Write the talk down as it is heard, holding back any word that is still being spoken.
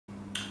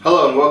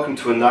Hello and welcome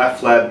to a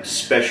Knife Lab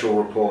special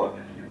report.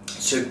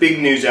 So big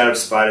news out of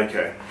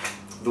Spyderco.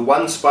 The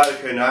one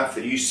Spyderco knife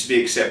that used to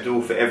be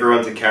acceptable for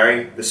everyone to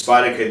carry, the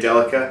Spyderco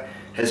Delica,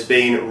 has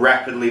been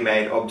rapidly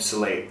made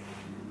obsolete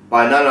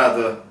by none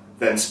other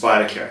than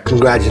Spyderco.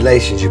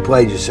 Congratulations, you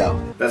played yourself.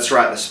 That's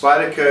right, the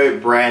Spyderco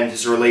brand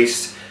has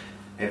released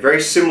a very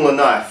similar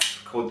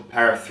knife called the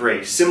Para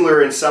 3.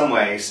 Similar in some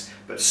ways,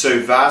 but so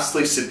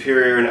vastly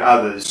superior in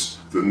others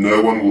that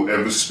no one will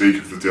ever speak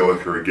of the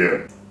Delica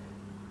again.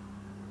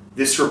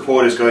 This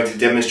report is going to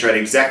demonstrate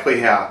exactly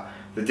how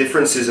the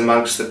differences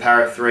amongst the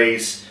Para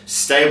 3's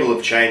stable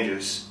of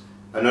changes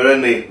are not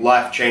only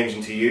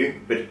life-changing to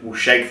you, but will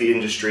shake the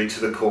industry to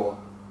the core.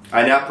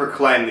 I now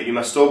proclaim that you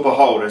must all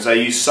behold as I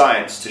use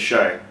science to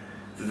show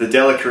that the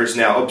Delica is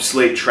now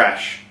obsolete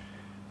trash,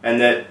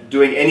 and that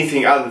doing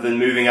anything other than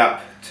moving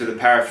up to the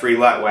Para 3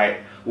 lightweight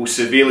will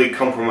severely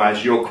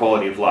compromise your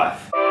quality of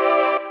life.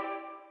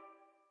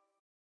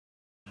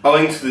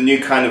 Owing to the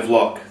new kind of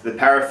lock, the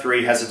Para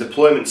 3 has a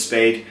deployment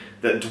speed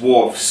that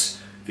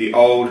dwarfs the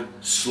old,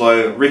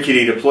 slow,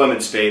 rickety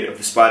deployment speed of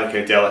the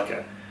Spyderco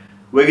Delica.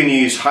 We're going to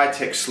use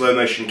high-tech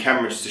slow-motion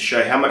cameras to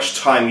show how much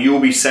time you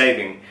will be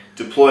saving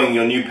deploying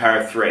your new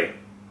Para 3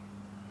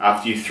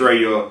 after you throw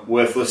your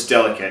worthless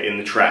Delica in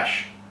the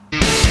trash.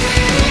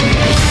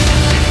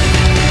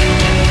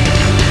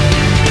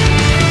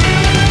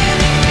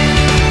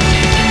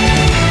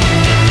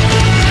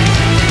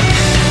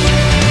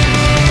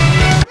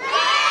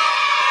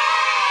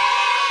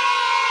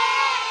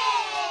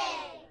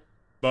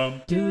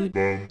 Bum dude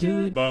bum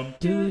dude bum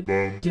dude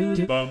bum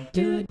dude bum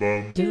dude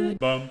bum dude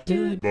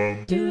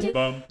bum dude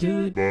bum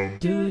dude bum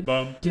dude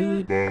bum dude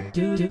bum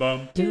dude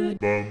bum dude bum dude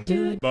bum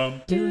dude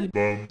bum dude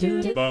bum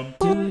dude bum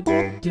dude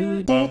bum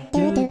dude bum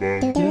dude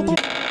bum dude.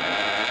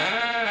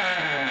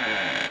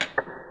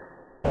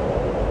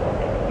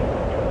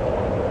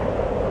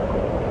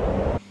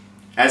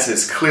 As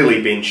has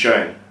clearly been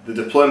shown, the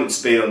deployment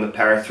speed on the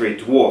Para 3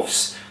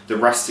 dwarfs the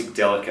rustic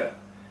Delica.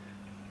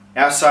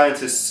 Our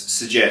scientists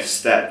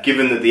suggest that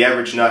given that the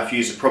average knife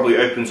user probably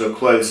opens or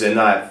closes their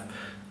knife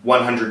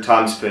 100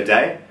 times per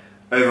day,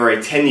 over a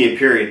 10-year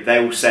period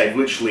they will save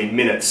literally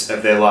minutes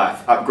of their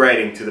life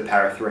upgrading to the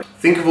Para 3.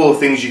 Think of all the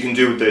things you can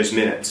do with those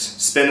minutes.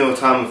 Spend more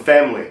time with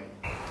family.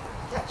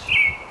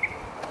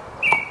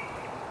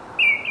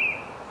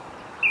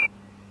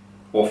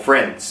 Or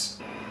friends.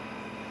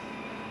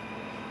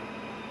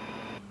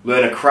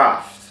 Learn a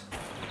craft.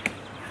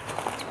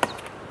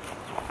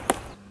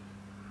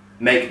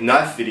 Make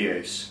knife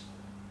videos.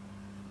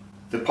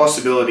 The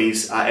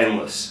possibilities are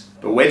endless,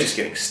 but we're just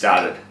getting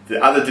started.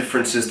 The other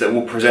differences that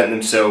will present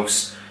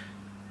themselves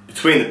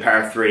between the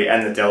Para 3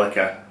 and the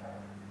Delica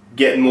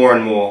get more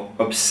and more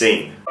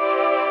obscene.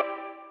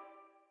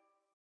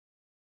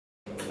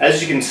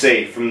 As you can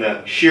see from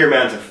the sheer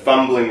amount of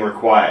fumbling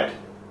required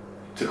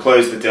to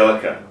close the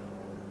Delica,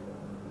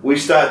 we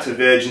start to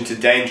verge into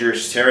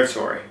dangerous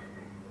territory,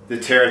 the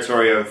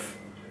territory of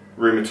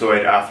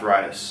rheumatoid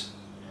arthritis.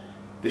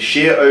 The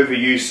sheer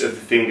overuse of the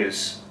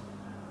fingers,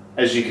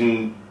 as you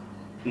can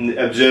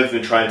observe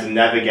them trying to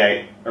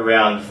navigate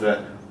around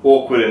the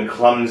awkward and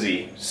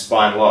clumsy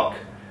spine lock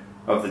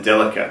of the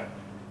Delica,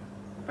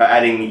 are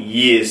adding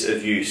years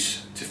of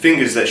use to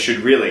fingers that should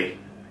really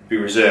be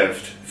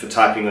reserved for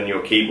typing on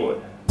your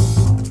keyboard.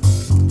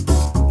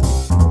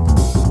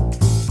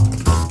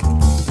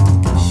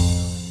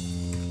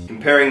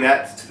 Comparing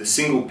that to the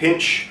single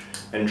pinch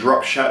and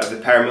drop shut of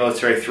the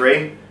Paramilitary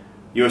 3,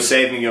 you're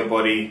saving your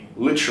body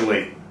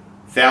literally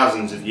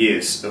thousands of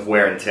years of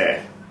wear and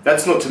tear.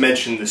 That's not to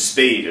mention the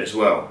speed as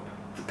well.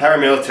 The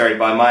Paramilitary,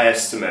 by my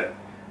estimate,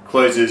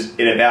 closes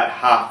in about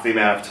half the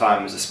amount of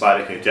time as a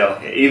Spyderco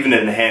Delica, even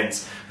in the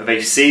hands of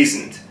a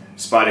seasoned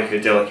Spyderco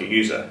Delica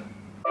user.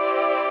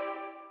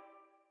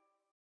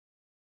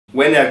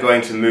 We're now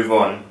going to move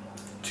on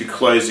to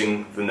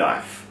closing the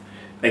knife.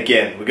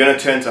 Again, we're going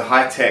to turn to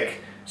high-tech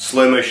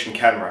slow motion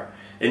camera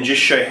and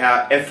just show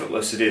how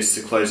effortless it is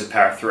to close a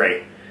Para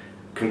 3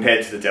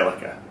 compared to the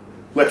Delica.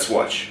 Let's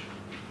watch.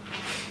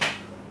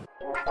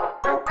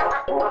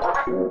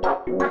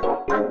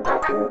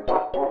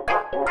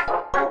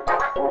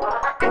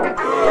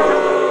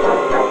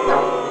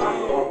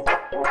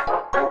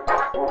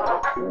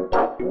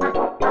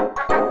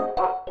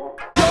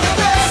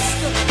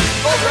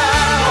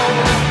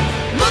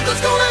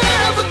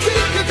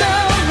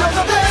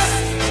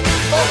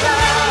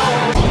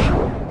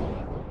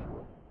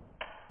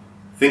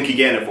 Think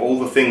again of all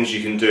the things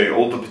you can do,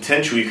 all the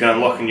potential you can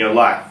unlock in your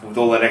life with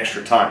all that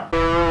extra time.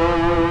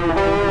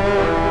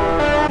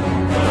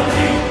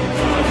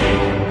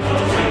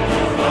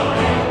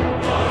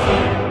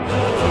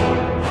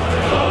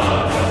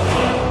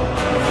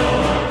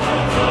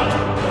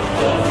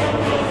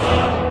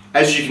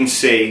 As you can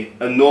see,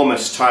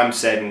 enormous time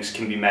savings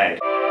can be made.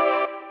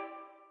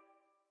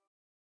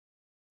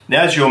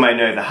 Now, as you all may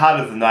know, the heart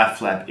of the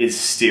Knife Lab is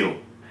steel.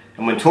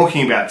 And when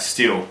talking about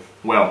steel,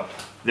 well,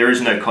 there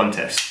is no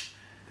contest.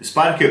 The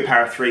Spyderco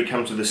Para 3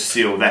 comes with a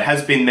steel that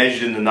has been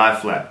measured in the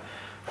Knife Lab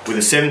with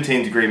a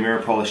 17-degree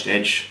mirror polished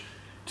edge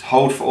to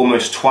hold for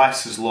almost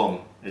twice as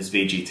long as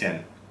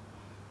VG10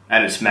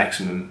 at its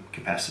maximum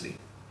capacity.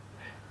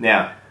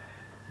 Now,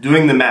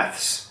 doing the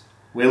maths,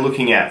 we're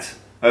looking at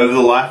over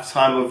the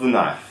lifetime of the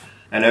knife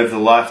and over the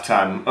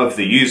lifetime of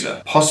the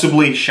user,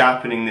 possibly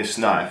sharpening this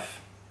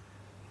knife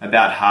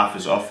about half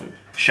as often.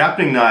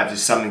 Sharpening knives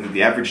is something that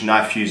the average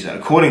knife user,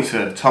 according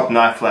to top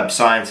knife lab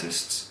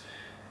scientists,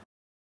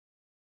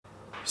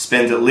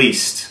 spend at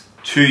least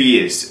 2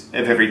 years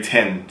of every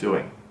 10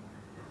 doing.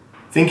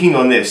 Thinking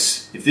on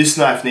this, if this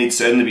knife needs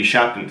to only be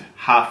sharpened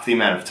half the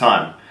amount of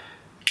time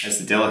as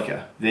the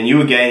Delica, then you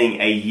are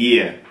gaining a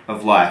year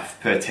of life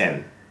per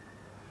 10.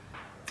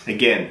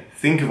 Again,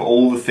 think of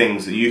all the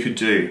things that you could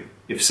do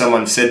if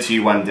someone said to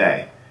you one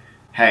day,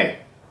 hey,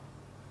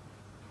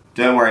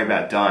 don't worry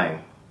about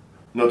dying,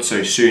 not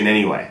so soon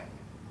anyway.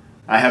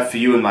 I have for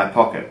you in my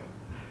pocket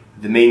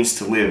the means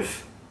to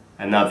live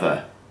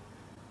another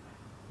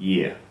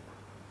year.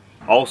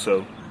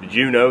 Also, did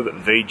you know that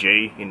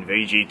VG in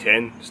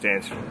VG10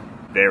 stands for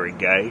very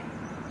gay,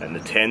 and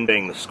the 10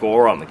 being the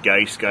score on the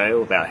gay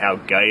scale about how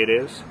gay it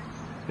is?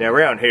 Now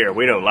around here,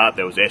 we don't like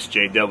those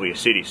SJW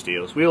city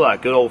steels. We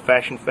like good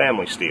old-fashioned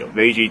family steel.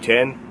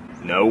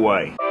 VG10, no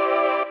way.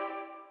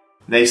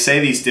 They say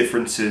these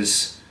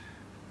differences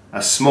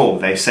are small.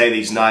 They say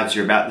these knives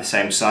are about the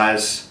same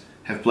size,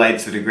 have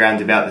blades that are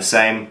ground about the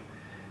same,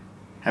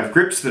 have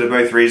grips that are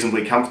both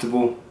reasonably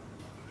comfortable.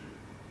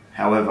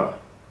 However,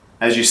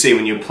 as you see,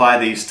 when you apply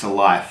these to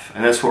life,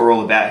 and that's what we're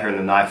all about here in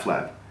the Knife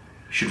Lab,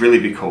 it should really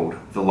be called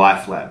the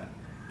Life Lab,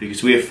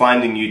 because we are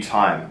finding new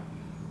time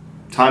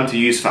to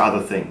use for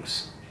other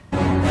things.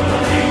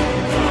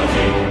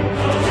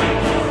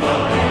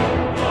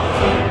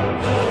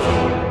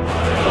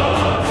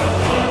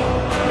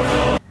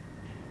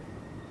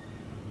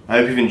 I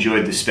hope you've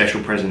enjoyed this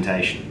special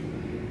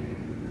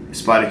presentation. The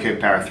Spyderco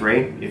Para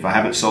 3, if I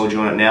haven't sold you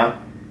on it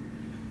now,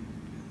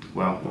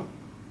 well,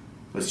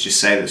 let's just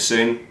say that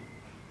soon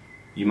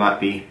you might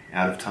be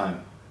out of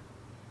time.